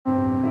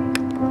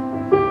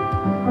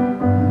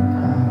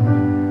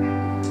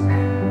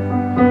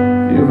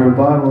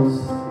Bibles,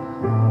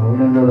 we're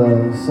going to go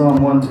to Psalm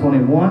 121.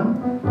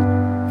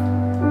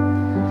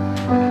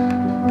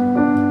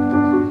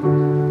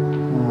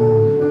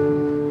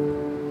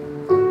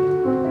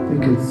 We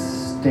could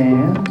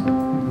stand.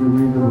 You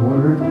read the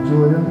word,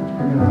 Julia.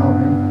 You're going to help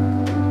me.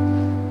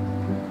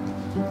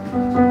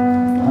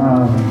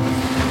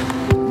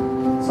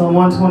 Psalm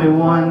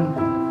 121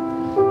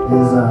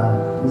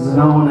 is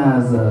known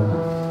as a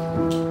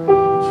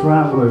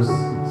traveler's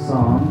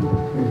song.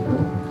 Here you go.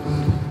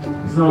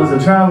 It's known as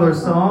a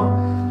traveler's song.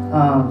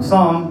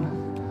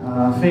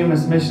 A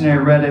famous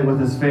missionary read it with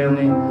his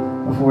family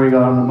before he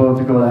got on the boat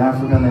to go to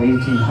Africa in the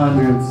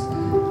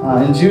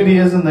 1800s. In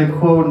Judaism, they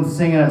quote and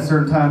sing it at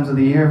certain times of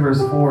the year.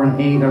 Verse 4 and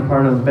 8 are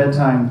part of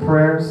bedtime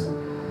prayers.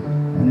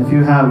 And if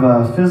you have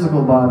a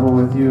physical Bible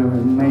with you,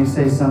 it may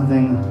say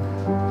something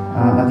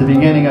at the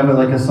beginning of it,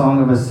 like a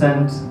song of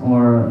ascent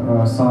or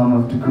a psalm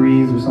of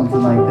degrees or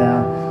something like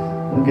that.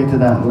 We'll get to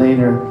that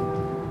later.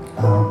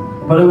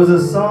 But it was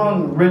a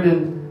song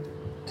written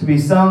to be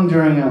sung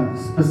during a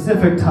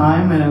specific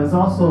time, and it was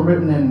also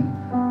written in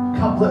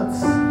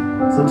couplets.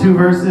 So two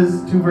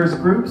verse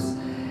groups.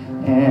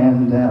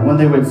 And when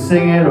they would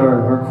sing it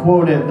or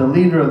quote it, the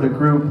leader of the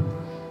group,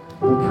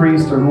 the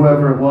priest or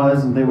whoever it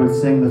was, they would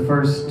sing the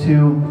first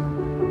two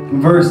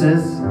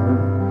verses,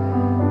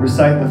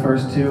 recite the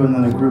first two, and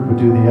then the group would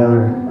do the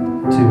other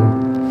two,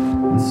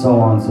 and so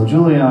on. So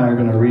Julie and I are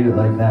going to read it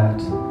like that,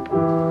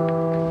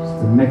 just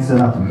to mix it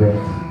up a bit.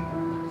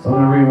 So I'm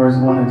going to read verse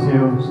 1 and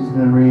 2. She's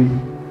going to read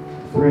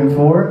 3 and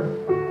 4.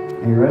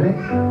 Are you ready?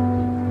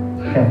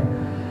 Okay.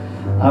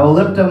 I will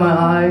lift up my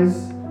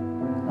eyes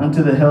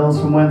unto the hills,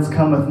 from whence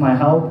cometh my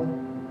help.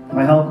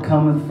 My help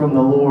cometh from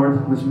the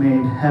Lord, which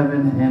made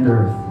heaven and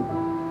earth.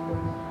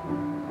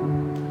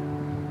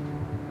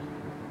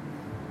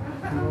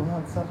 I will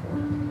not suffer.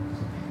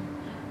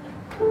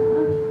 I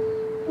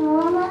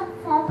will not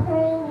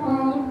suffer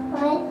thy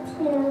foot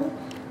to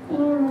be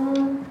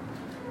moved.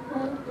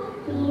 But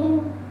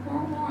he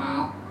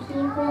that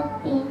keepeth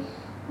thee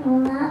will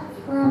not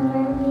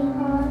slumber.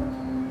 Behold,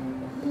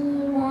 he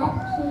that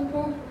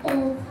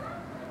keepeth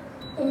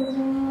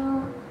Israel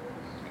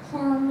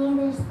shall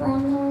neither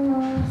slumber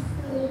nor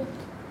sleep.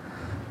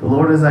 The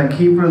Lord is thy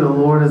keeper, the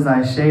Lord is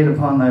thy shade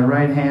upon thy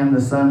right hand.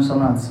 The sun shall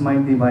not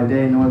smite thee by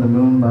day, nor the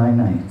moon by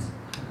night.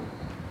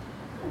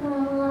 The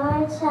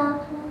Lord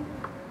shall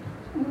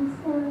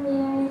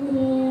persevere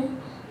thee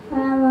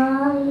from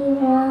all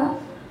evil.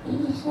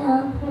 He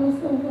shall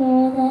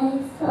persevere thy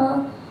soul.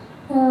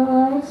 The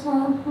Lord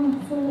shall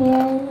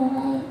persevere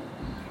thy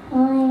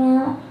going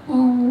out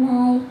and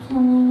thy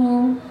coming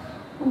in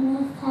from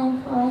this time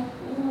forth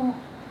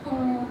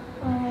forever.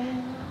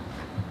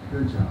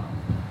 Good job.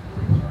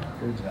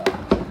 Good job.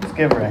 Let's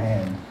give her a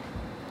hand.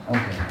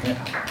 Okay, yeah.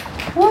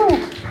 Woo! All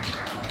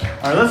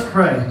right, let's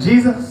pray.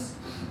 Jesus,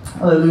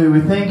 hallelujah.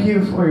 We thank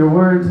you for your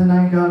word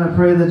tonight, God. I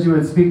pray that you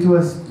would speak to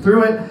us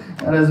through it.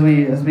 God, as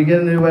we get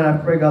into it, I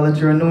pray, God, that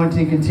your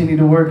anointing continue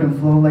to work and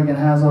flow like it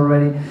has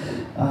already.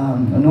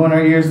 Anoint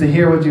our ears to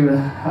hear what you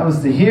have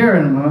us to hear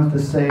and our mouth to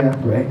say, I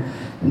pray.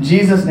 In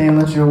Jesus' name,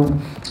 let your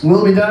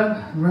will be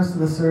done the rest of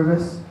the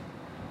service.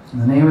 In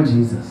the name of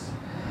Jesus.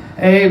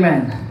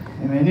 Amen.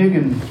 Amen. You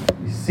can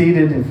be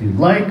seated if you'd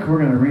like. We're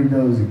going to read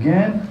those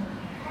again.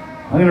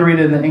 I'm going to read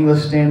it in the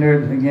English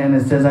Standard again.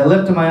 It says, I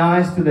lift my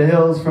eyes to the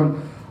hills.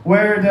 From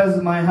where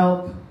does my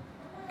help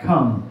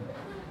come?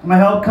 My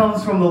help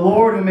comes from the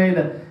Lord who made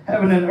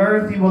heaven and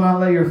earth. He will not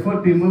let your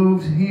foot be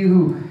moved. He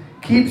who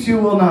keeps you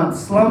will not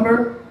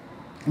slumber.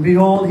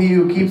 Behold, he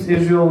who keeps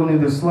Israel will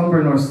neither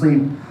slumber nor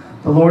sleep.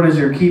 The Lord is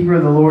your keeper.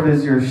 The Lord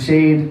is your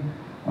shade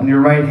on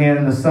your right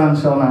hand. The sun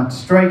shall not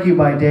strike you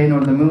by day, nor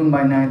the moon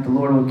by night. The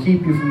Lord will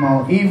keep you from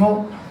all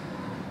evil.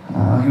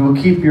 He will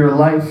keep your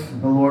life.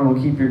 The Lord will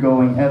keep your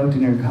going out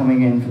and your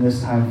coming in from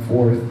this time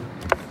forth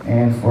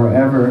and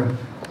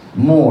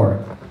forevermore.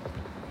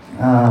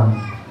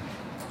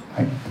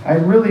 I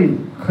really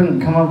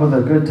couldn't come up with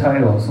a good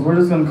title, so we're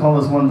just going to call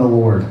this one The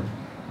Lord.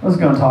 I'm just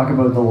going to talk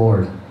about the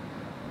Lord.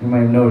 You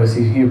might have noticed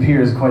he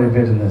appears quite a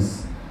bit in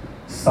this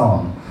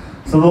psalm.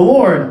 So the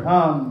Lord,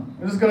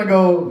 we're just going to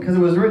go, because it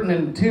was written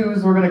in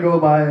twos, we're going to go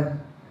by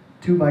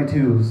 2 by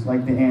 2s,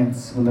 like the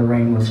ants when the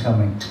rain was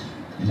coming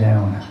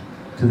down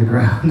to the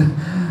ground.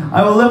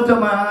 I will lift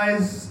up my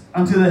eyes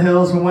unto the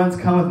hills, from whence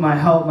cometh my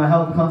help. My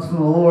help comes from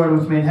the Lord,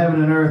 which made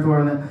heaven and earth. Or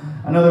in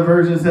another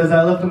version says,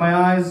 I lift up my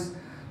eyes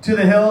to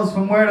the hills.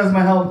 From where does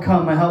my help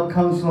come? My help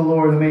comes from the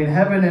Lord, who made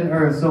heaven and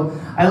earth. So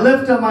I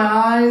lift up my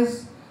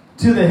eyes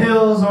to the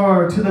hills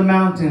or to the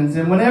mountains.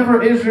 And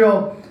whenever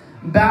Israel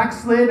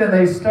backslid and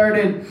they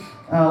started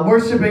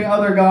worshiping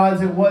other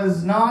gods, it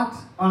was not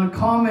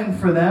uncommon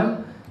for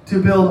them to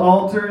build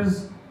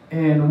altars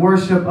and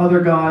worship other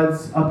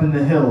gods up in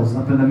the hills,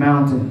 up in the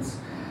mountains.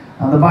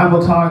 The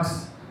Bible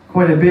talks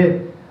quite a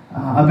bit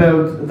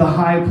about the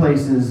high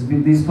places.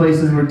 These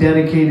places were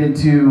dedicated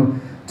to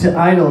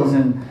idols,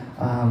 and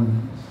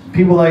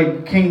people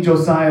like King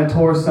Josiah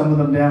tore some of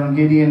them down.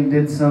 Gideon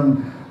did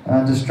some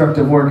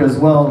destructive work as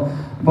well.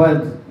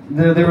 But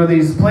there were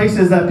these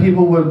places that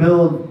people would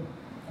build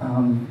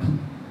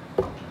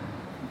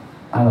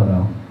I don't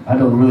know. I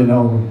don't really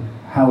know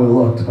how it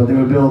looked, but they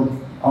would build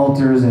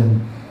altars,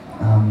 and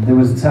there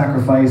was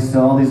sacrifice to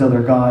all these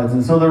other gods.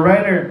 And so the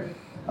writer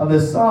of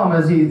this psalm,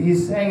 as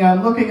he's saying,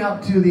 I'm looking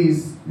up to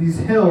these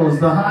hills,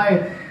 the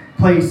high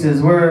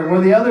places where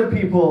the other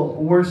people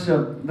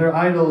worship their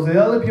idols,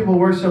 the other people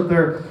worship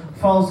their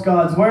false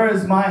gods. Where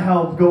is my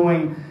help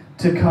going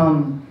to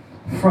come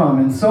from?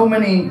 And so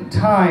many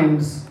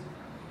times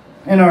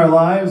in our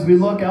lives, we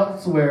look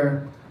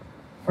elsewhere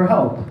for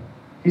help.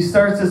 He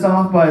starts us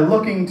off by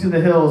looking to the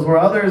hills where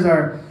others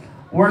are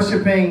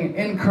worshiping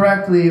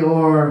incorrectly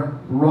or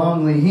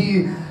wrongly.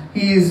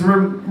 He's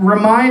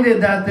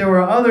reminded that there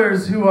were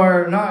others who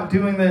are not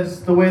doing this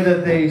the way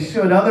that they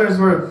should. Others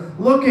were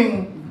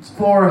looking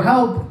for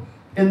help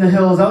in the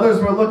hills.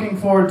 Others were looking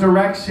for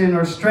direction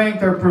or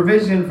strength or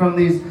provision from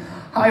these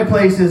high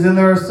places. And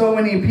there are so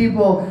many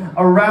people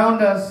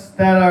around us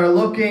that are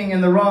looking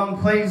in the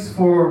wrong place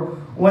for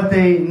what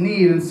they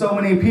need. And so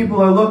many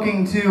people are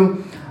looking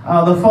to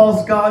the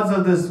false gods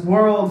of this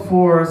world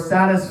for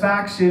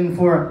satisfaction,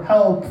 for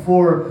help,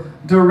 for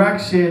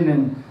direction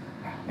and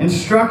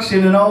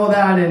instruction and all of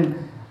that.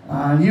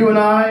 And you and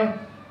I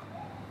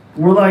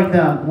were like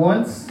that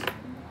once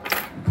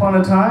upon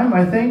a time,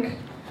 I think.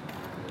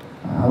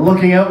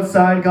 Looking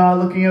outside God,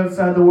 looking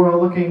outside the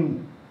world,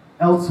 looking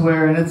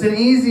elsewhere. And it's an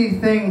easy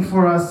thing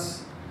for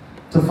us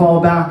to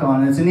fall back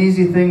on. It's an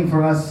easy thing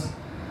for us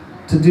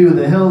to do.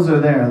 The hills are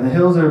there. The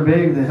hills are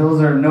big. The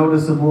hills are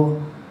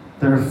noticeable.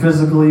 They're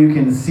physical. You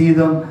can see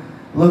them.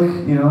 Look,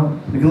 you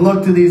can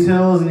look to these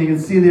hills and you can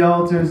see the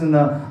altars and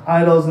the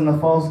idols and the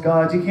false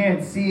gods. You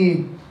can't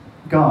see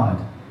God.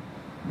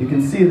 You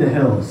can see the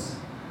hills.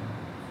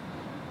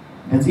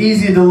 It's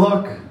easy to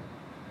look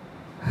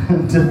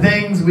to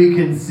things we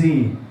can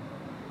see.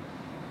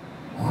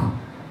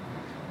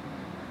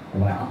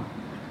 Wow.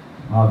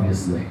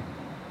 Obviously.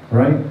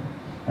 Right?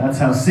 That's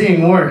how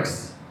seeing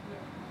works.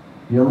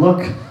 You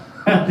look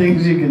at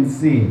things you can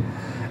see.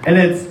 And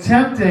it's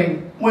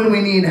tempting when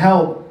we need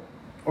help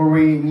or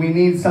we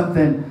need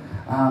something.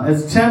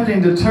 It's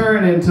tempting to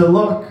turn and to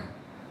look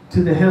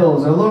to the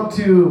hills or look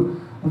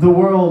to the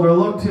world or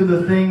look to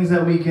the things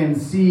that we can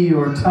see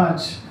or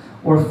touch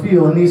or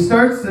feel. And he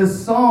starts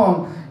this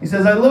psalm. He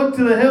says, I look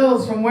to the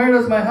hills, from where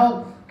does my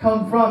help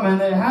come from?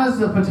 And it has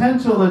the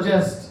potential to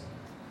just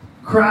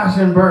crash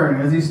and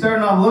burn. As he's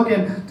starting off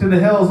looking to the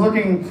hills,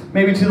 looking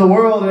maybe to the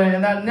world,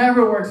 and that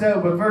never works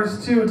out. But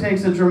verse 2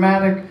 takes a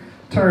dramatic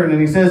turn, and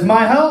he says,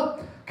 my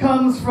help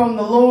comes from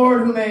the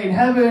Lord who made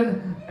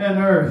heaven and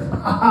earth.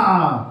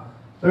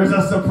 There's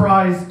a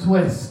surprise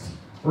twist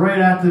right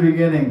at the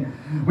beginning.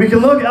 We can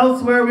look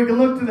elsewhere. We can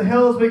look to the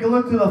hills. We can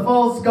look to the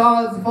false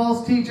gods, the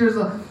false teachers,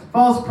 the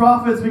false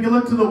prophets. We can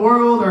look to the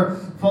world or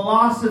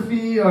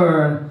philosophy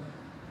or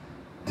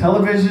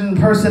television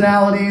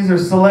personalities or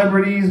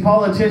celebrities,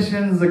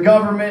 politicians, the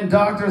government,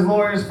 doctors,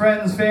 lawyers,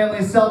 friends,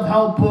 family,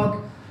 self-help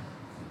book,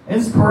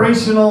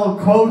 inspirational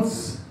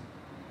quotes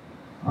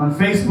on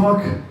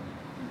Facebook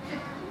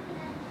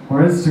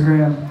or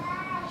Instagram.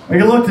 We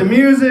can look to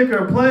music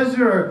or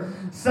pleasure or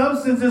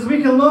substances.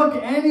 We can look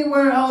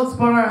anywhere else,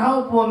 but our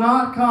help will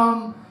not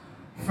come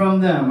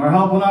from them. Our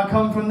help will not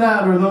come from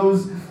that or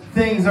those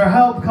things. Our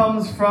help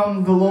comes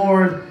from the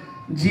Lord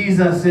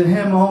Jesus and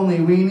Him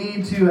only. We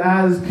need to,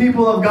 as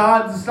people of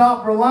God,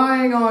 stop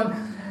relying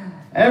on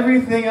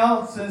everything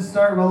else and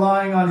start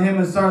relying on Him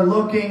and start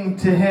looking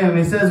to Him.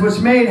 He says, which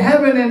made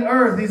heaven and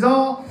earth. He's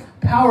all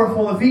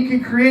powerful. If He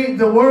can create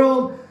the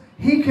world,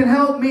 He can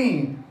help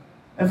me.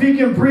 If He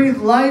can breathe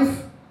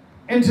life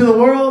into the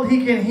world,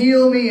 He can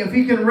heal me. If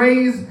He can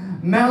raise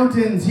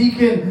mountains, He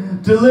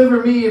can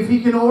deliver me. If He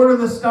can order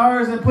the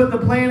stars and put the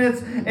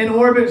planets in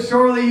orbit,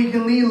 surely He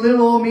can lead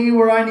little old me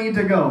where I need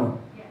to go.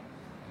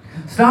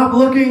 Stop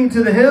looking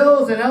to the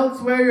hills and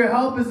elsewhere. Your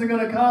help isn't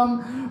going to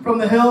come from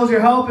the hills. Your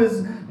help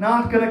is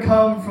not going to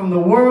come from the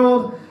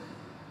world.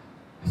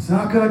 It's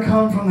not going to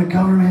come from the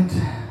government.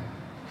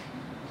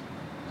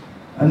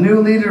 A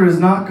new leader is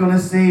not going to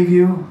save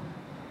you.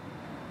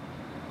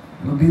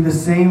 It'll be the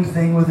same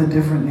thing with a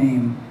different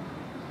name.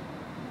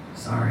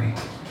 Sorry.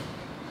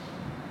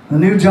 A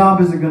new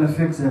job isn't going to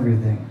fix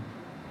everything.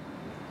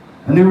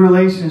 A new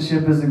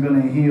relationship isn't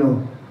going to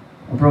heal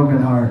a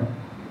broken heart.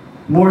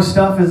 More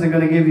stuff isn't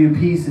going to give you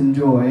peace and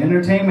joy.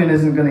 Entertainment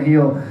isn't going to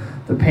heal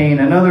the pain.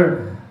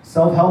 Another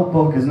self-help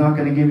book is not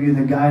going to give you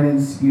the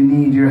guidance you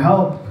need. Your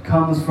help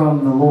comes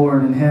from the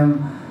Lord and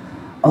Him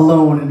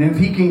alone. And if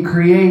He can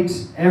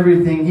create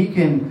everything, He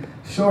can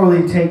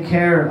surely take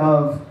care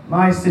of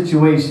my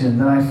situation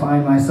that I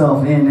find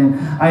myself in. And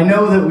I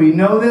know that we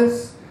know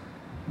this,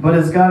 but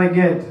it's got to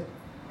get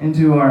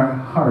into our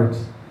heart.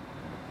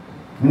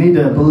 We need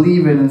to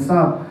believe it and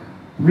stop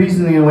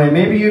reasoning away.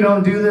 Maybe you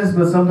don't do this,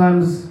 but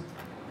sometimes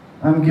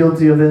I'm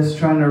guilty of this,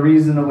 trying to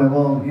reason away.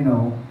 Well,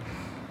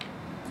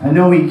 I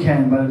know He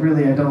can, but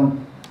really I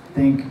don't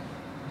think,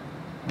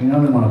 I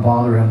don't want to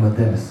bother Him with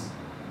this.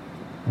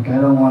 Like I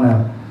want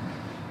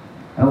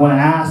to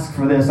ask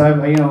for this. I've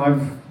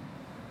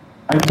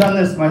done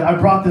this. I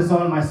brought this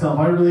on myself.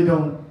 I really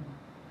don't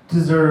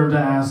deserve to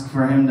ask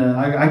for him to,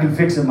 I can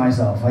fix it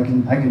myself. I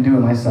can do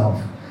it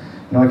myself.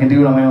 I can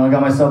do it on my own. I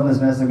got myself in this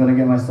mess. I'm going to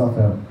get myself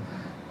out.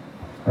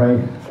 Right?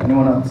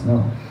 Anyone else?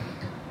 No.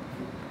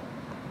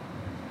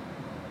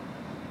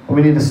 But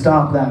we need to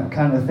stop that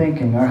kind of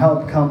thinking. Our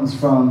help comes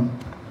from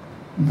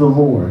the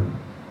Lord.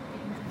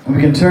 And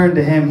we can turn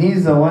to him.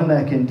 He's the one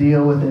that can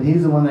deal with it.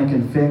 He's the one that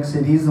can fix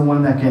it. He's the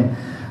one that can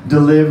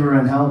deliver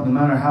and help, no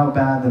matter how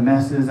bad the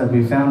mess is that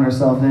we found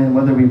ourselves in,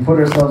 whether we put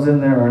ourselves in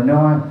there or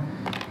not.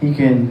 He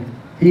can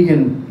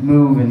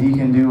move and he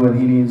can do what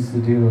he needs to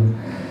do.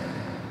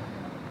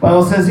 The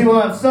Bible says, he will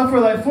not suffer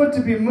thy foot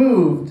to be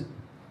moved.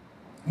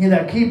 He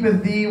that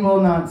keepeth thee will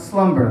not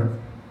slumber.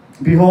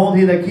 Behold,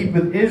 he that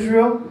keepeth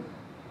Israel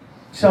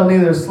shall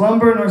neither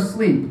slumber nor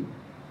sleep.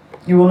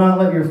 He will not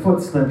let your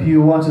foot slip. He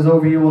who watches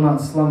over you will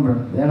not slumber.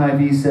 The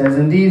NIV says,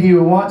 indeed, he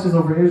who watches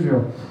over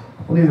Israel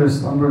will neither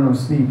slumber nor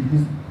sleep.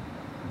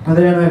 The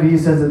NIV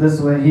says it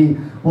this way, he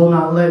will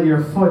not let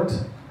your foot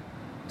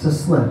to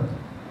slip.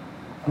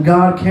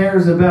 God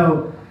cares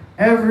about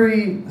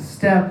every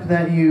step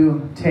that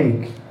you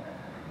take,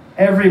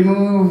 every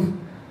move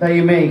that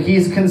you make.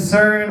 He's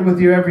concerned with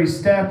your every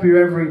step, your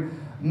every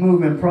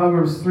movement.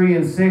 Proverbs 3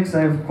 and 6,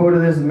 I've quoted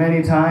this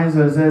many times,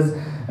 but it says,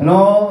 in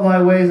all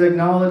thy ways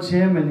acknowledge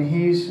him, and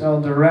he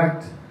shall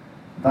direct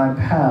thy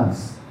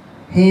paths.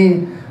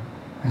 I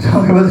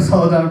talk about this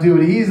all the time too,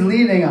 but he's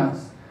leading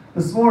us.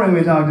 This morning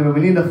we talked about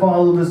we need to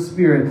follow the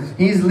Spirit.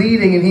 He's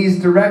leading and he's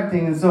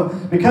directing. And so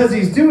because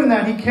he's doing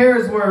that, he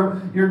cares where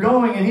you're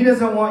going, and he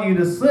doesn't want you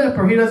to slip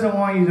or he doesn't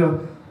want you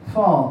to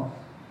fall.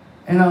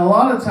 And a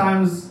lot of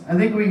times I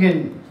think we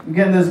can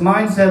get in this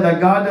mindset that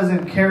God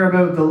doesn't care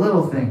about the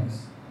little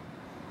things.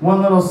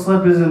 One little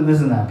slip isn't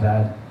that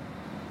bad.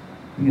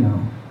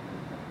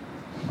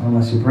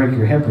 Unless you break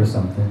your hip or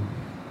something.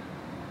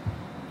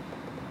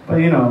 But a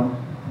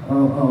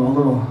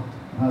little,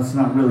 that's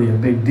not really a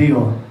big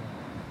deal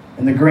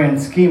in the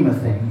grand scheme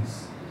of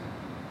things.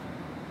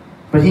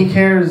 But he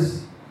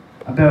cares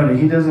about it.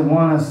 He doesn't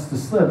want us to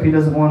slip. He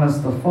doesn't want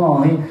us to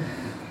fall.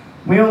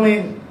 We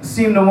only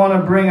seem to want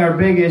to bring our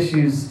big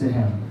issues to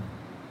him.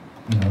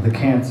 The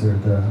cancer,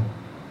 the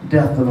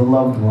death of a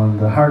loved one,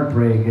 the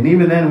heartbreak. And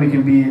even then we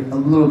can be a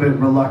little bit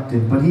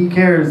reluctant. But he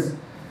cares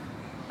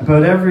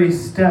about every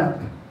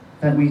step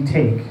that we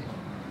take.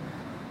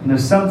 And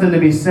there's something to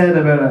be said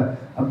about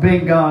a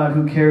big God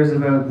who cares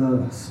about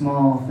the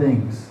small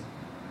things.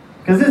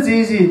 Because it's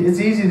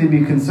easy to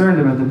be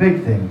concerned about the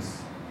big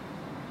things.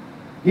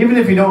 Even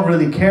if you don't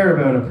really care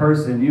about a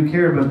person, you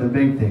care about the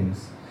big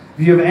things.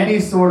 If you have any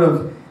sort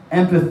of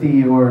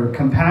empathy or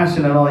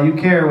compassion at all, you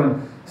care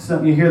when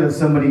you hear that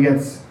somebody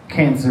gets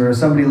cancer, or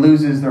somebody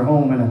loses their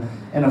home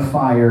in a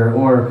fire,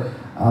 or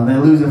they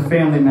lose a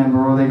family member,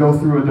 or they go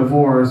through a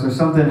divorce, or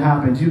something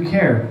happens. You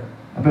care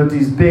about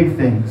these big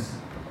things.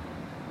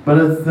 But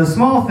it's the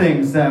small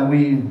things that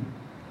we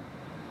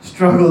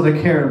struggle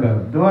to care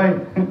about.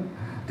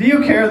 Do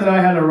you care that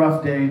I had a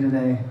rough day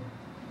today?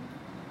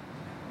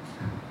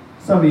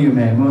 Some of you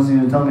may. Most of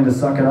you tell me to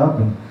suck it up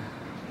and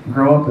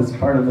grow up as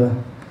part of the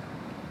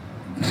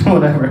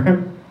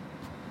whatever.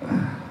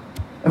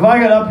 If I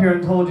got up here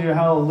and told you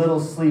how little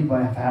sleep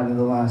I have had in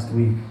the last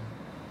week,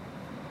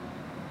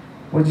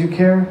 would you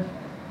care?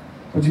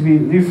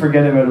 You'd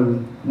forget about it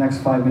in the next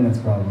 5 minutes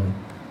probably.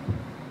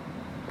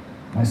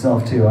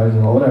 Myself too. I was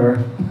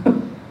whatever.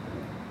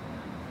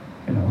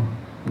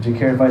 Would you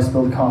care if I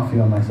spilled coffee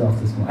on myself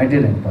this morning? I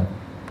didn't, but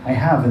I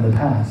have in the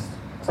past.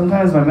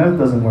 Sometimes my mouth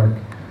doesn't work.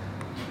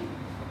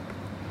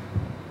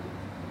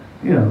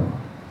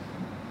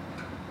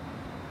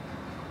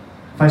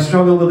 If I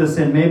struggle with a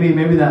sin,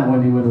 maybe that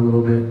one you would a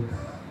little bit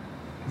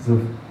because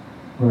of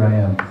where I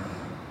am.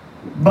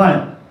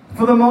 But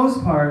for the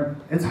most part,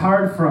 it's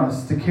hard for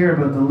us to care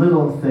about the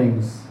little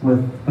things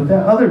with the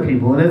other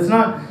people. And it's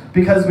not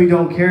because we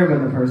don't care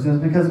about the person,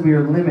 it's because we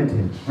are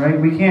limited, right?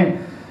 We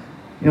can't,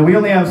 we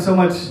only have so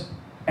much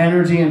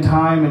energy and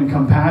time and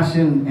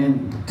compassion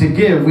and to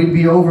give. We'd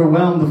be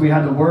overwhelmed if we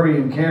had to worry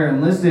and care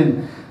and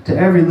listen to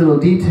every little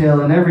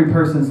detail in every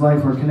person's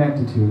life we're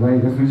connected to,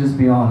 right? If we just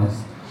be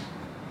honest.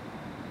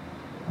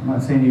 I'm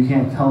not saying you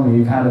can't tell me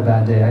you've had a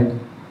bad day.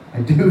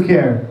 I do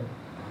care.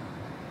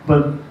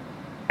 But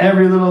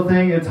every little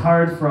thing, it's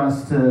hard for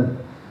us to...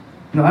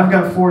 I've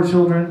got 4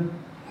 children,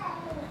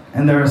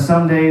 and there are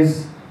some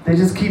days they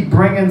just keep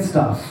bringing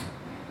stuff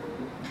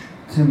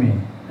to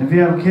me. If you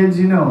have kids,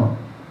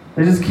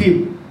 they just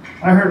keep...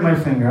 I hurt my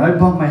finger. I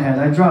bumped my head.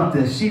 I dropped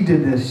this. She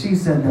did this. She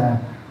said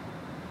that.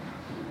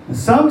 And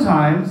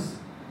sometimes,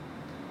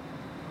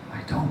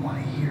 I don't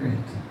want to hear it.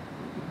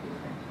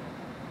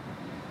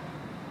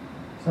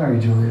 Sorry,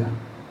 Julia.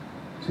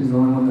 She's the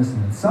only one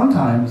listening.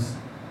 Sometimes,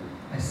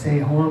 I say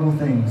horrible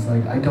things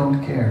like, I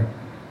don't care.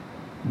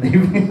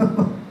 Leave me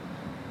alone.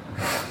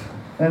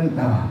 And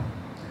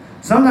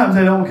sometimes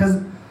I don't,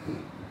 because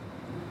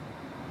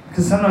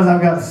sometimes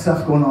I've got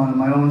stuff going on in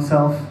my own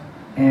self,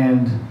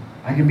 and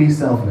I can be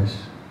selfish.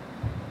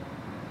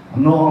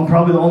 I'm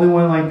probably the only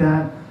one like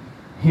that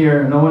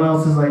here. No one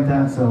else is like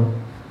that.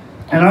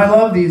 And I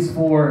love these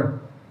 4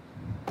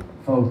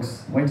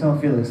 folks. Wait till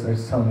Felix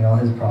starts telling me all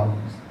his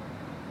problems.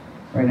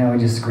 Right now he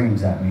just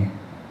screams at me.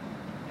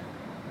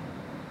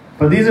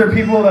 But these are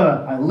people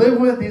that I live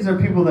with. These are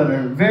people that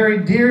are very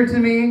dear to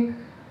me.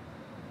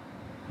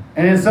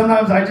 And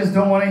sometimes I just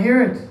don't want to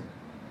hear it.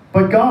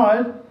 But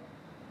God,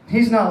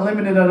 He's not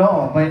limited at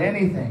all by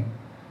anything.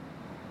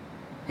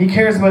 He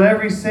cares about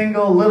every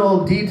single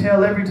little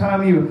detail. Every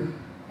time you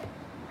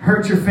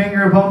hurt your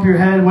finger, bump your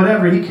head,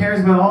 whatever. He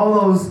cares about all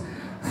those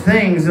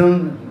things.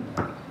 And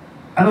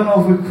I don't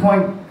know if we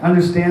quite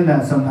understand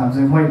that sometimes.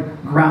 We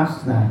quite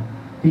grasp that.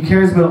 He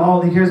cares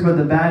about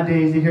the bad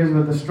days. He cares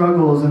about the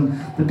struggles and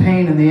the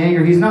pain and the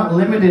anger. He's not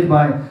limited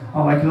by,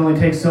 I can only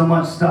take so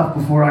much stuff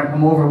before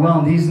I'm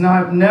overwhelmed. He's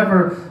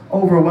never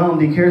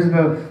overwhelmed. He cares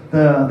about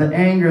the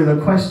anger,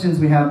 the questions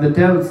we have, the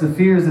doubts, the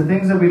fears, the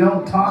things that we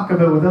don't talk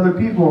about with other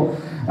people,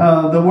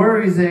 the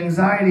worries, the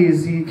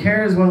anxieties. He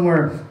cares when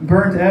we're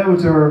burnt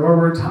out or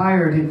we're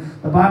tired.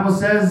 The Bible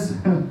says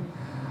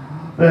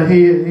that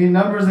He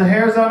numbers the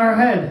hairs on our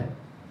head.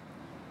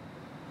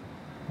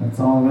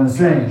 That's all I'm going to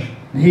say.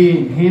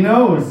 He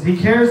knows. He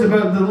cares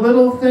about the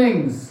little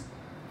things.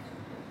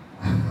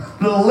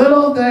 The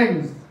little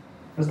things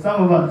for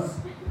some of us.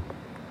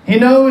 He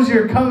knows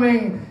you're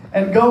coming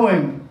and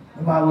going.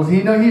 The Bible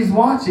says, He's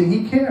watching.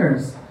 He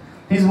cares.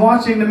 He's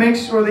watching to make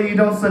sure that you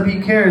don't slip. He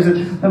cares.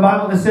 The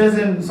Bible says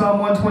in Psalm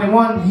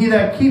 121, He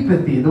that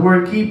keepeth thee. The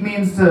word keep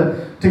means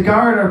to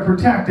guard or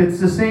protect.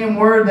 It's the same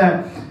word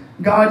that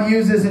God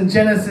uses in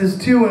Genesis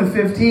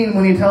 2:15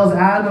 when He tells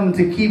Adam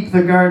to keep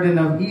the Garden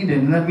of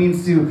Eden. And that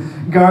means to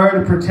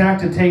guard,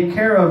 protect, to take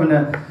care of, and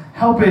to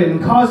help it and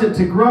cause it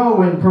to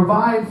grow and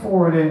provide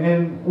for it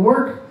and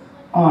work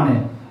on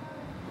it.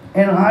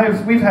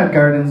 And we've had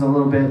gardens a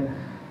little bit,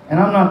 and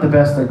I'm not the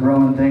best at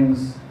growing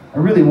things. I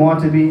really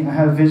want to be. I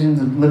have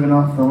visions of living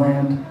off the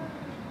land.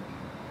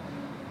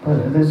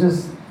 But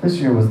this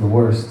year was the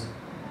worst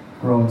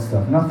growing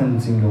stuff. Nothing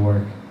seemed to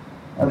work.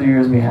 Other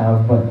years we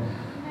have, but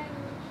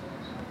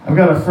I've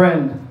got a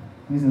friend,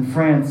 he's in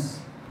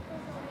France,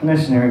 a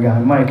missionary guy,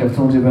 Mike, I've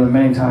told you about him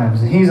many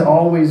times. He's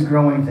always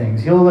growing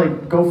things. He'll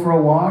go for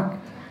a walk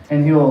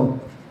and he'll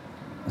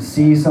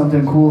see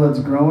something cool that's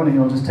growing and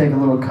he'll just take a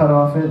little cut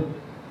off it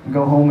and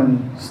go home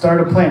and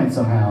start a plant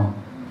somehow.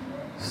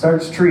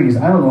 Starts trees.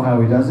 I don't know how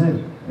he does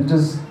it.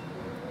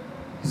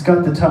 He's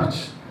got the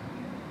touch.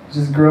 He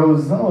just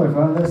grows, I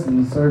found this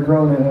and started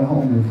growing it at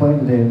home and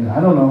planted it. And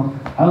I don't know.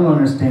 I don't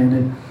understand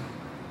it.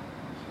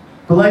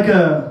 But like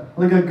a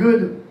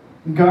good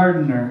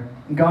gardener,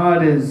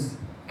 God is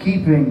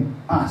keeping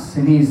us,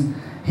 and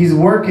He's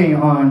working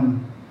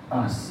on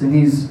us, and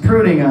He's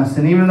pruning us,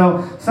 and even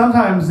though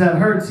sometimes that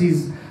hurts,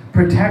 He's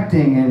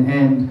protecting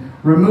and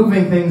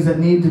removing things that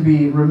need to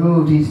be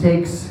removed. He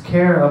takes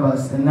care of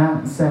us in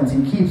that sense.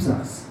 He keeps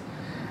us.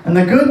 And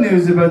the good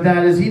news about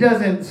that is He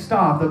doesn't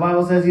stop. The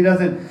Bible says He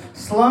doesn't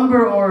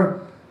slumber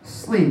or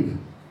sleep.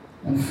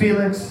 And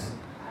Felix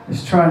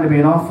is trying to be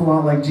an awful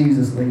lot like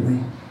Jesus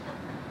lately.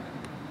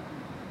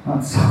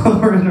 Not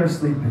slumbering or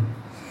sleeping.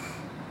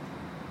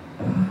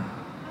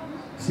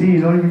 See,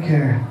 you don't even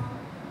care.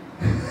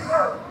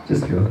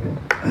 Just joking.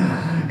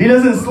 He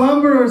doesn't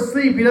slumber or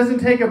sleep. He doesn't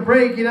take a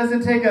break. He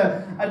doesn't take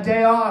a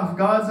day off.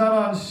 God's not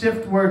on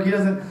shift work. He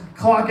doesn't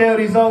clock out.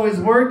 He's always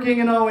working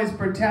and always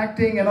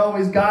protecting and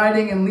always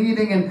guiding and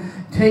leading and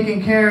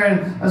taking care.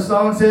 And a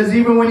song says,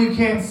 even when you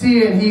can't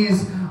see it,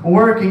 He's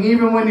working.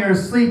 Even when you're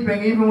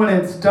sleeping, even when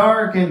it's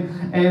dark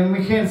and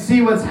we can't see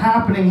what's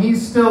happening,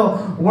 He's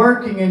still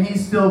working and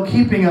He's still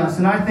keeping us.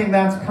 And I think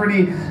that's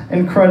pretty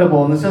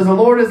incredible. And it says, the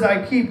Lord is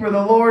thy keeper,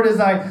 the Lord is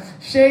thy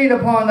shade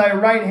upon thy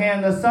right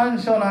hand. The sun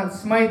shall not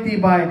smite thee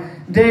by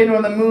day,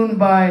 nor the moon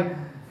by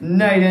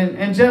night.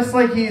 And just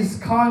like He's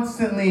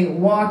constantly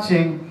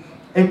watching,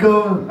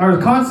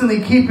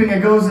 constantly keeping,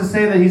 it goes to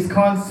say that He's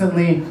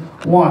constantly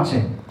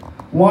watching.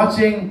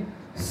 Watching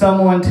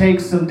someone take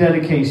some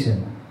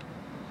dedication.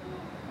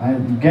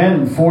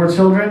 Again, 4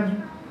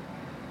 children,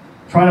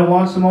 trying to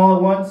watch them all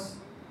at once.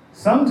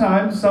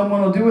 Sometimes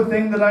someone will do a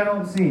thing that I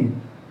don't see.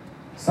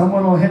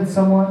 Someone will hit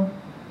someone.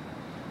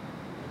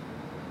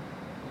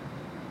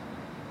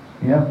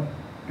 Yep,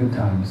 good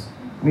times.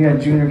 We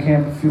had junior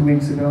camp a few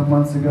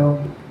months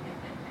ago.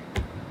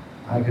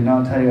 I could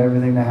not tell you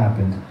everything that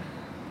happened.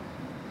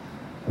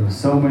 There were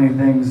so many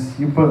things.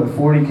 You put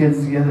 40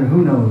 kids together,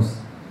 who knows?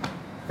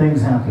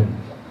 Things happen.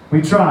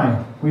 We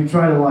try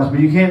to watch, but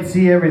you can't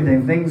see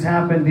everything. Things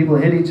happen, people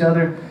hit each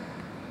other,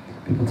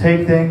 people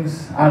take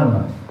things, I don't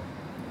know.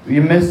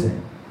 You miss it.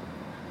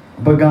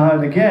 But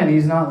God, again,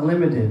 He's not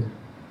limited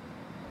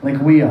like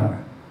we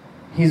are.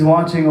 He's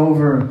watching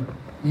over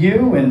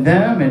you and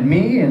them and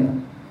me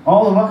and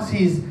all of us.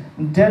 He's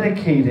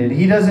dedicated.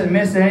 He doesn't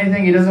miss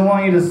anything. He doesn't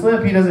want you to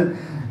slip. He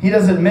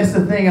doesn't miss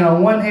a thing. And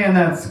on one hand,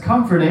 that's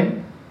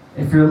comforting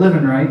if you're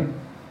living right.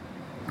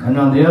 And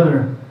on the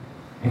other,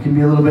 it can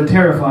be a little bit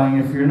terrifying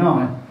if you're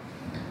not.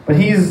 But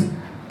He's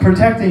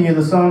protecting you,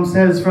 the psalm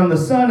says, from the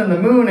sun and the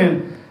moon.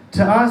 And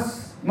to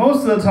us,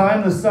 most of the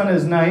time, the sun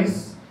is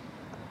nice.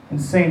 In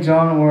St.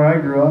 John, where I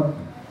grew up,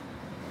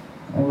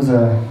 it was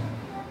a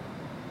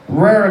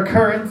rare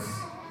occurrence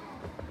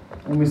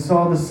when we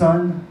saw the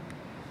sun,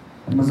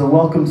 it was a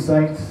welcome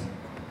sight.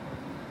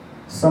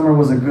 Summer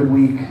was a good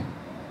week.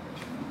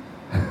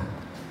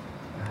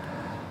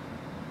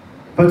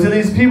 But to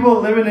these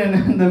people living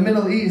in the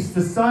Middle East,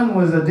 the sun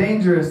was a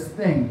dangerous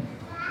thing.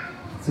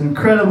 It's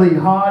incredibly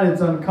hot,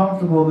 it's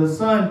uncomfortable. The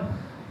sun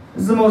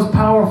is the most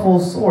powerful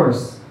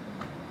source.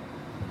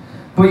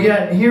 But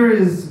yet, here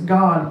is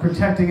God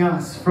protecting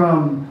us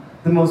from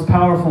the most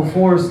powerful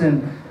force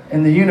in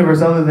the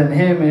universe other than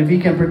Him. And if He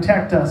can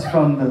protect us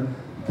from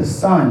the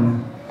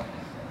sun,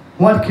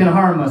 what can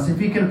harm us? If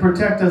He can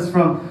protect us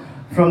from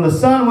the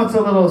sun, what's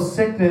a little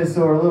sickness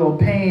or a little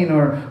pain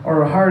or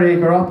a heartache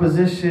or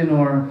opposition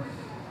or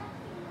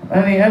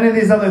any of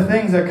these other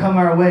things that come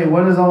our way?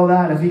 What is all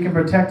that if He can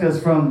protect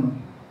us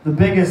from the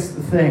biggest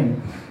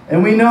thing?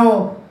 And we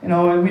know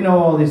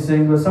all these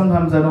things, but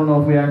sometimes I don't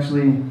know if we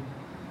actually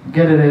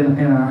get it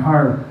in our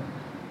heart.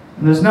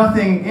 And there's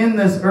nothing in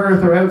this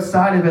earth or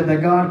outside of it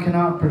that God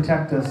cannot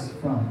protect us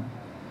from.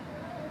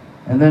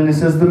 And then it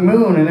says the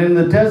moon, and in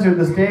the desert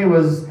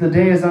the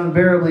day is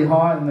unbearably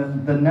hot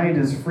and the night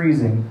is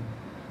freezing.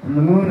 And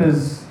the moon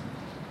is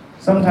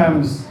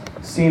sometimes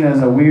seen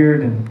as a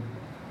weird and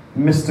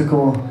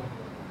mystical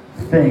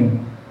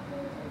thing.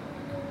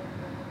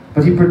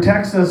 But He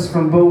protects us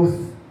from both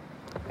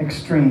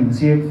extremes.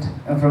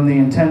 From the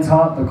intense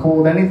hot, the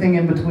cold, anything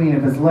in between.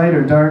 If it's light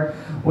or dark,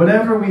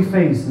 whatever we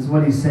face is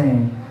what He's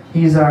saying.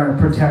 He's our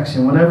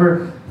protection.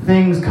 Whatever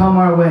things come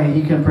our way,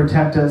 He can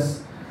protect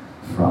us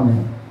from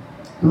it.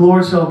 The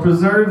Lord shall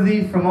preserve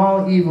thee from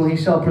all evil. He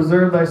shall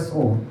preserve thy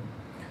soul.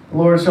 The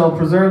Lord shall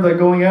preserve thy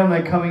going out and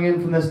thy coming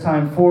in from this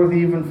time forth,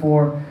 even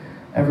for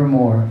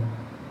evermore.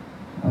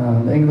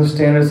 The English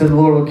Standard said the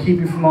Lord will keep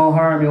you from all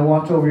harm. He'll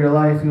watch over your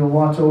life. He will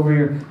watch over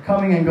your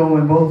coming and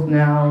going, both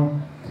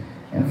now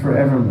and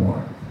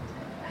forevermore.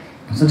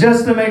 So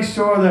just to make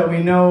sure that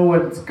we know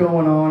what's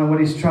going on and what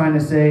He's trying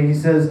to say, He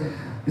says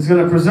He's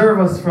going to preserve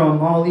us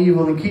from all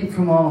evil and keep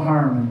from all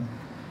harm.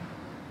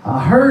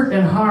 Hurt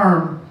and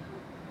harm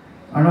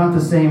are not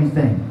the same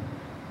thing.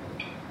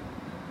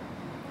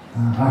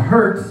 A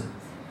hurt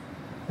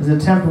is a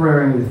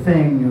temporary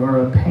thing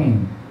or a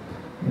pain.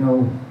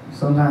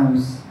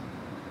 Sometimes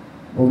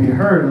we'll be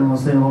hurt and we'll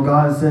say, well,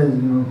 God says,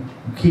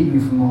 keep me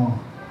from all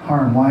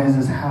harm. Why is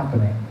this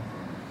happening?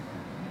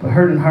 But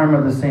hurt and harm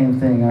are the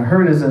same thing. A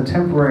hurt is a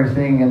temporary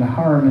thing and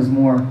harm is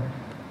more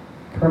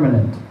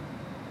permanent.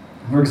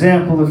 For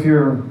example, if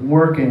you're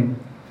working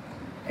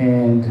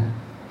and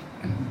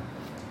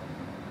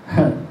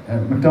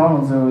at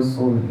McDonald's, they always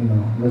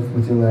lift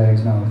with your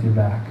legs, not with your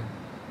back.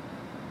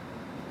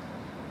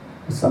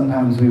 But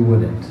sometimes we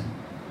wouldn't.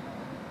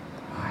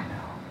 I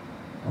know.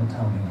 Don't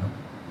tell me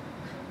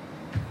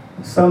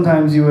that.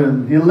 Sometimes you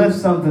lift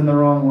something the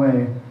wrong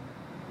way.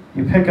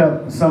 You pick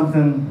up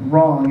something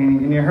wrong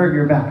and you hurt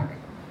your back.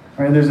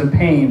 Right? There's a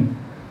pain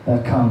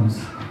that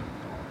comes.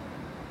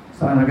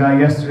 Saw a guy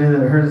yesterday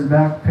that hurt his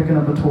back picking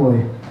up a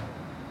toy.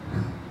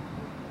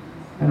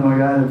 I know a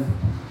guy that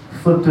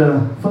flipped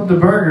a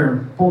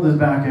burger, pulled his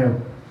back out.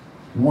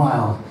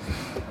 Wild.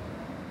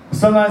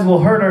 Sometimes we'll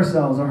hurt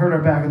ourselves or hurt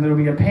our back and there will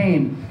be a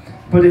pain.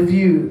 But if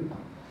you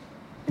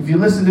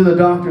listen to the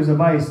doctor's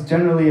advice,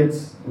 generally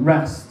it's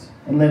rest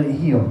and let it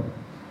heal.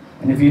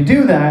 And if you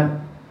do that,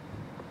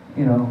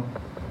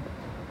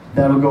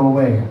 that'll go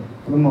away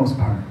for the most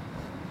part.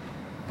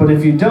 But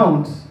if you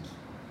don't,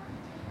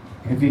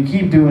 if you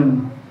keep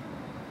doing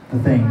the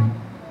thing,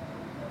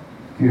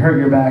 if you hurt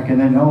your back and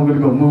then, I'm going to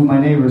go move my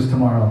neighbors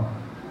tomorrow,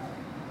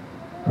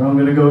 or I'm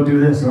going to go do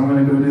this, or I'm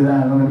going to go do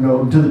that, and I'm going to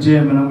go to the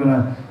gym and I'm going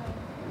to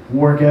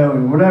work out,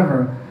 or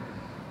whatever.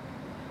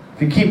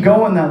 If you keep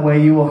going that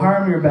way, you will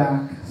harm your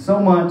back so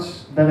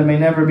much that it may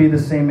never be the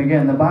same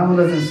again. The Bible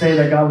doesn't say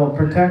that God will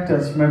protect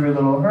us from every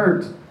little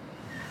hurt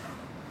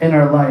in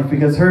our life,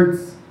 because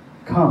hurts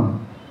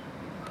come.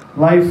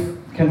 Life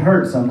can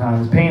hurt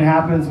sometimes. Pain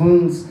happens,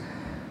 wounds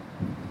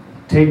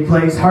take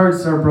place,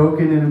 hearts are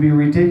broken, and it would be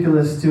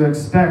ridiculous to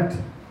expect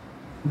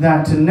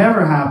that to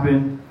never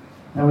happen.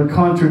 That would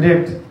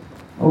contradict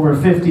over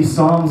 50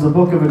 Psalms, the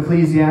book of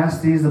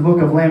Ecclesiastes, the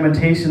book of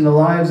Lamentation, the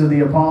lives of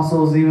the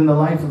apostles, even the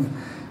life of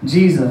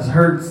Jesus.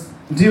 Hurts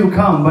do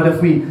come, but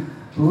if we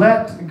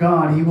let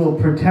God, He will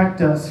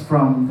protect us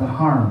from the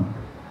harm.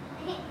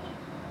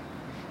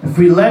 If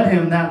we let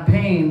Him, that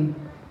pain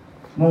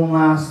won't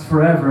last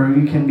forever.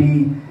 You can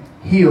be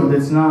healed.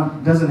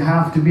 Doesn't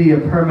have to be a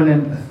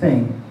permanent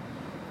thing.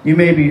 You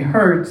may be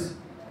hurt,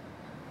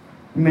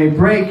 you may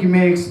break, you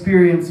may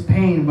experience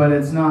pain, but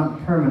it's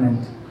not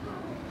permanent.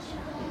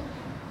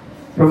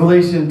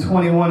 Revelation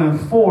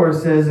 21:4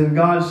 says, and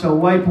God shall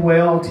wipe away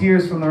all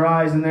tears from their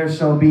eyes, and there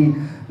shall be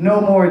no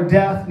more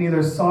death,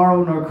 neither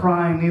sorrow nor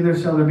crying, neither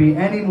shall there be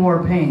any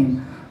more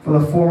pain, for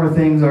the former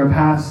things are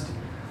passed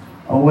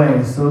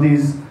away. So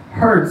these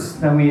hurts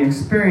that we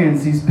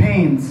experience, these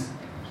pains,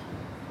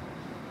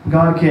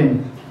 God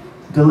can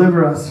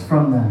deliver us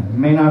from them. It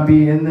may not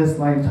be in this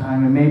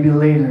lifetime, it may be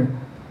later,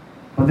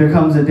 but there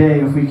comes a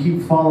day, if we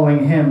keep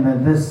following Him,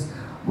 that this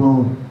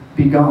will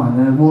be gone,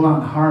 and it will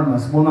not harm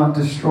us, will not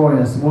destroy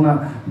us, will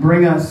not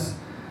bring us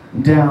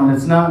down.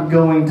 It's not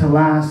going to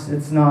last.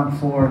 It's not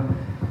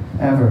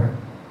forever.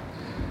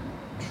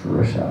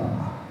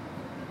 Trisha,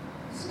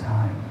 it's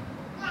time.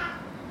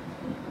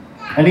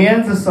 And he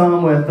ends the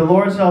psalm with, the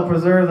Lord shall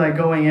preserve thy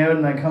going out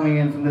and thy coming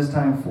in from this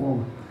time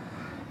forward,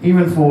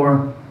 even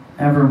for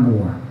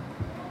evermore.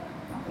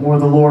 Or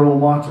the Lord will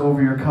watch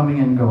over your coming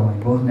and going,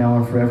 both now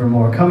and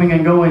forevermore. Coming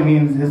and going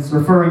means it's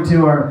referring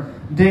to our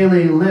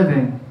daily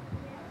living.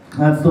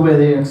 That's the way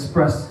they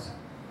expressed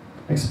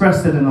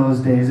it in those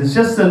days. It's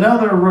just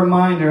another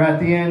reminder at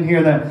the end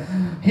here that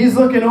he's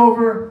looking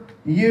over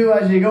you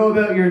as you go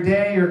about your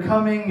day. You're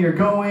coming, you're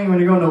going, when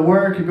you're going to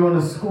work, you're going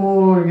to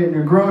school, you're getting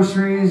your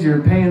groceries,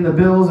 you're paying the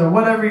bills, or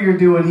whatever you're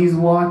doing, he's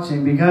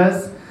watching.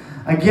 Because,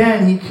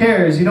 again, he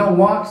cares. You don't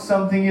watch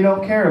something you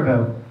don't care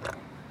about.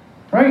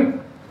 Right?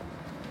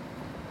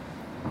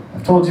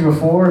 I've told you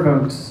before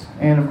about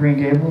Anne of Green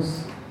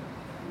Gables.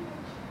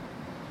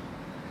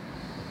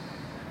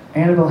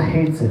 Annabelle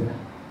hates it.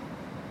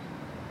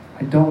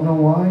 I don't know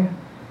why.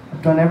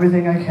 I've done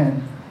everything I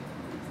can.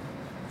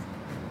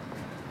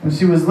 When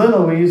she was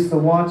little, we used to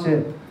watch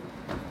it,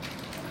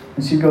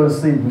 and she'd go to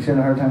sleep. She had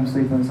a hard time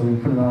sleeping, so we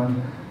put it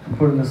on and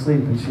put her to sleep,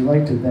 and she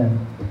liked it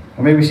then.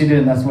 Or maybe she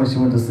didn't, that's why she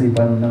went to sleep,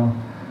 I don't know.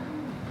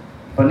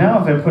 But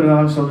now if I put it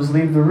on, she'll just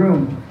leave the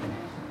room.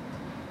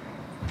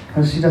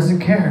 Because she doesn't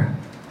care.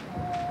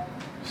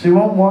 She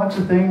won't watch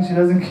a thing she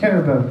doesn't care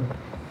about.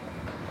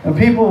 And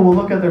people will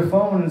look at their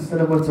phone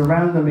instead of what's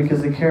around them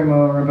because they care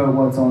more about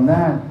what's on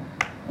that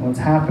and what's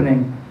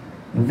happening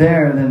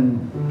there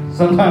than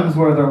sometimes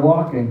where they're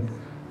walking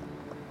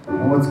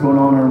and what's going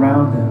on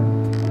around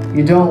them.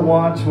 You don't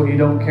watch what you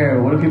don't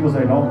care. What do people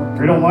say? No, if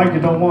you don't like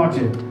it, don't watch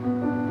it.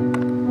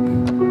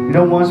 You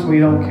don't watch what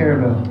you don't care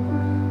about.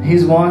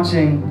 He's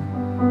watching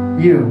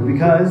you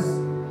because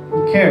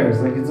he cares.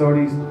 Like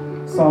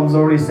Psalms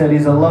already said,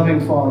 he's a loving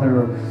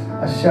father or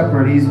a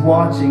shepherd. He's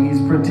watching,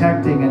 he's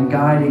protecting and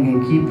guiding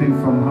and keeping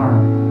from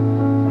harm.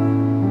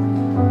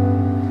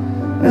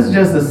 This is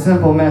just a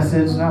simple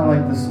message, not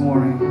like this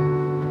morning.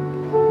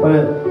 But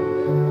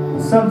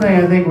it's something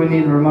I think we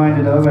need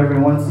reminded of every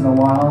once in a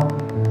while.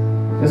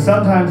 Because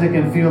sometimes it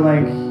can feel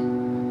like,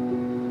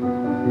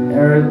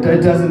 or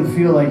it doesn't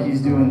feel like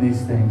he's doing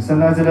these things.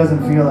 Sometimes it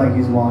doesn't feel like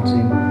he's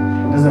watching.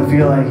 It doesn't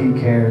feel like he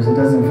cares. It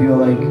doesn't feel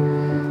like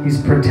he's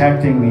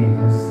protecting me.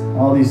 Because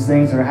all these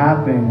things are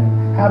happening.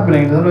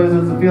 Sometimes it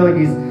doesn't feel like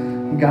he's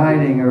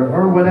guiding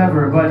or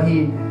whatever, but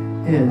he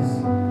is.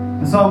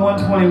 And Psalm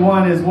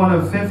 121 is one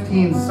of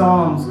 15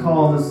 psalms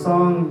called a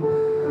Song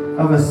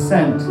of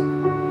Ascent.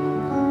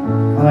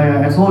 Like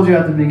I told you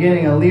at the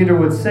beginning, a leader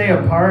would say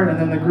a part and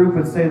then the group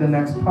would say the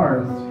next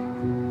part.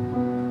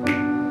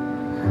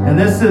 And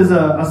this is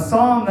a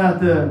psalm that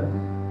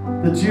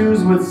the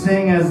Jews would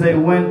sing as they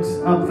went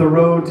up the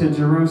road to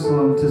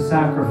Jerusalem to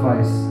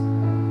sacrifice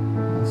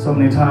so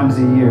many times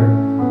a year.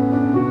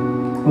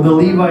 Well, the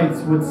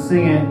Levites would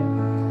sing it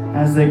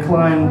as they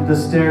climbed the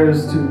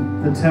stairs to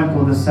the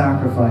temple to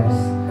sacrifice.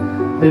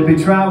 They'd be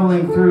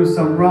traveling through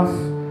some rough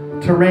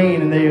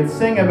terrain and they would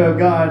sing about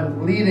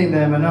God leading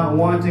them and not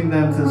wanting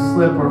them to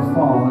slip or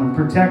fall and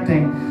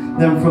protecting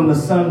them from the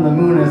sun and the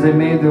moon as they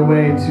made their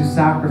way to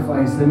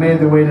sacrifice. They made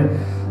their way to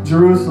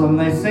Jerusalem.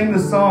 They sing the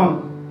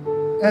song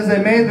as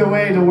they made their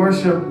way to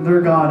worship their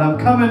God. I'm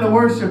coming to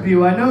worship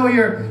you. I know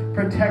you're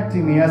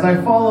protecting me. As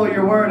I follow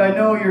your word, I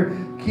know you're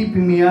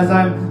keeping me. As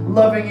I'm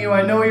loving you,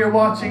 I know you're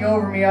watching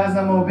over me. As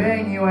I'm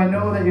obeying you, I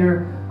know that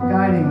you're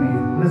guiding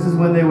me. This is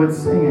when they would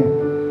sing it.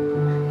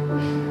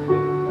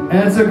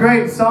 And it's a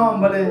great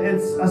song, but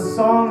it's a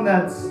song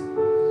that's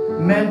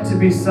meant to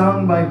be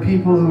sung by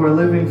people who are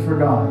living for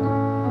God,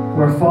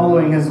 who are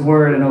following his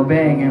word and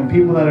obeying him,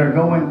 people that are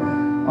going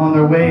on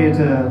their way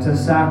to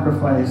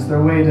sacrifice,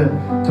 their way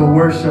to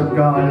worship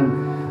God.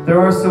 And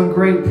there are some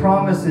great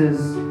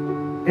promises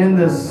in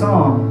this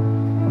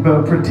song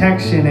about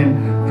protection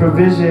and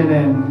provision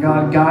and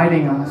God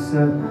guiding us.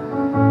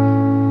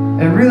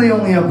 It really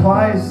only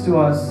applies to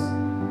us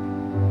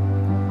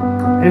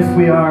if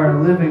we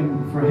are living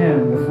for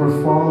him, if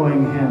we're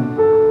following him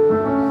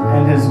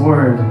and his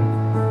word.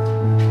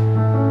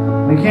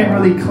 We can't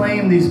really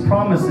claim these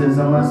promises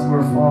unless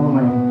we're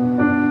following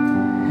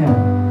him.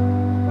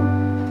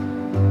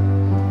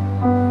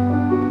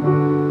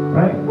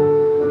 Right?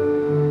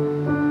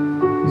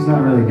 He's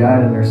not really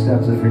guiding your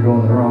steps if you're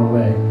going the wrong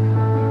way.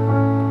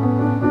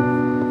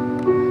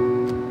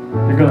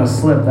 You're going to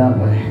slip that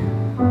way.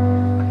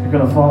 You're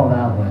going to fall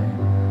that way.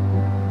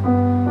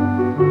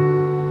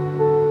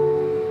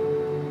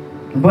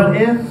 But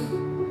if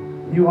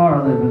you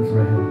are living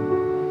for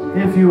him,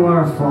 if you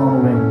are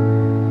following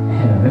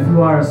him, if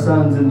you are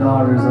sons and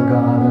daughters of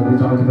God that we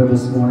talked about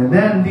this morning,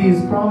 then these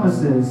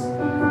promises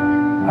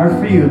are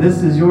for you.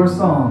 This is your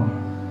song.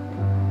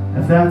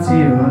 If that's you.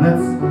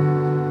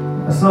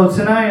 And so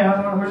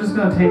tonight, we're just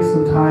going to take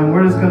some time.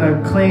 We're just going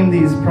to claim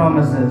these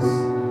promises.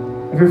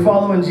 If you're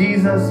following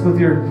Jesus with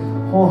your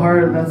whole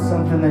heart, that's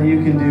something that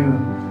you can do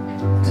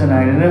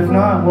tonight. And if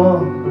not,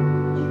 well,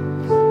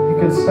 you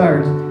can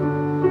start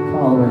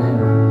following him.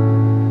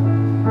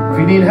 If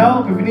you need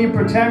help, if you need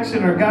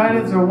protection or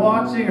guidance or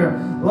watching or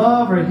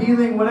love or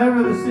healing,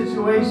 whatever the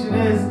situation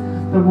is,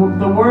 the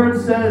Word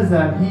says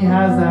that He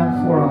has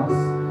that for us.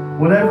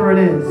 Whatever it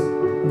is,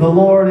 the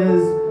Lord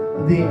is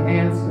the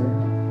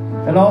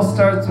answer. It all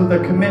starts with a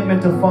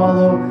commitment to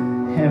follow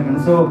Him.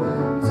 And so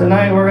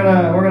tonight we're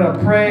gonna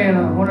pray, and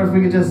I wonder if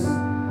we could just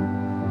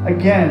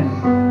again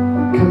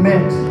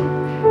commit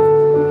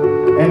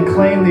and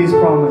claim these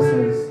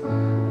promises.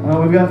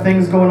 We've got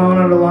things going on in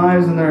our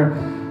lives, and they're,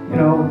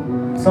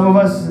 some of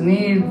us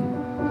need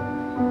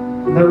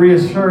the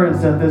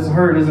reassurance that this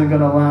hurt isn't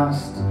going to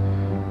last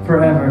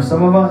forever.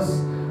 Some of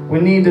us, we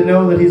need to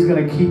know that He's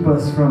going to keep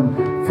us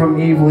from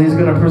evil. He's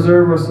going to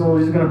preserve our soul.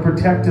 He's going to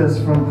protect us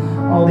from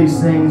all these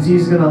things.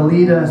 He's going to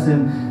lead us,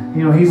 and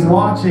He's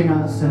watching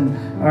us, and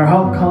our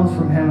help comes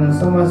from Him. And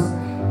some of us,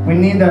 we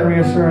need that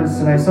reassurance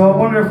tonight. So I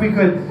wonder if we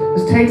could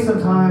just take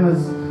some time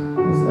as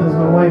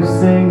my wife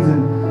sings,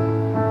 and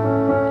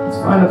let's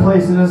find a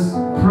place and just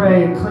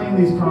pray and claim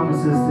these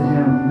promises to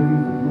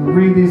Him. We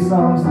read these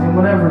Psalms to Him,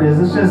 whatever it is.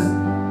 Let's just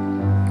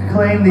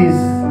claim these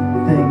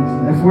things.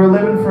 If we're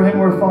living for Him,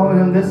 we're following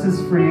Him, this is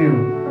for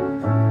you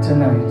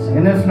tonight.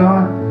 And if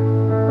not,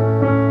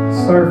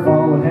 start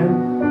following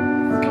Him.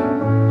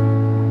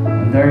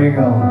 And there you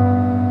go.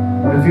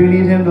 But if you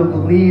need Him to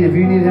lead, if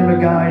you need Him to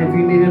guide, if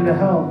you need Him to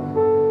help,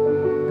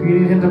 if you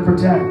need Him to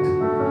protect,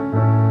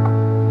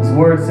 His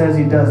Word says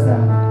He does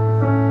that.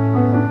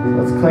 So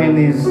let's claim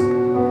these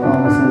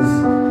promises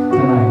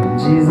tonight. In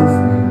Jesus' name.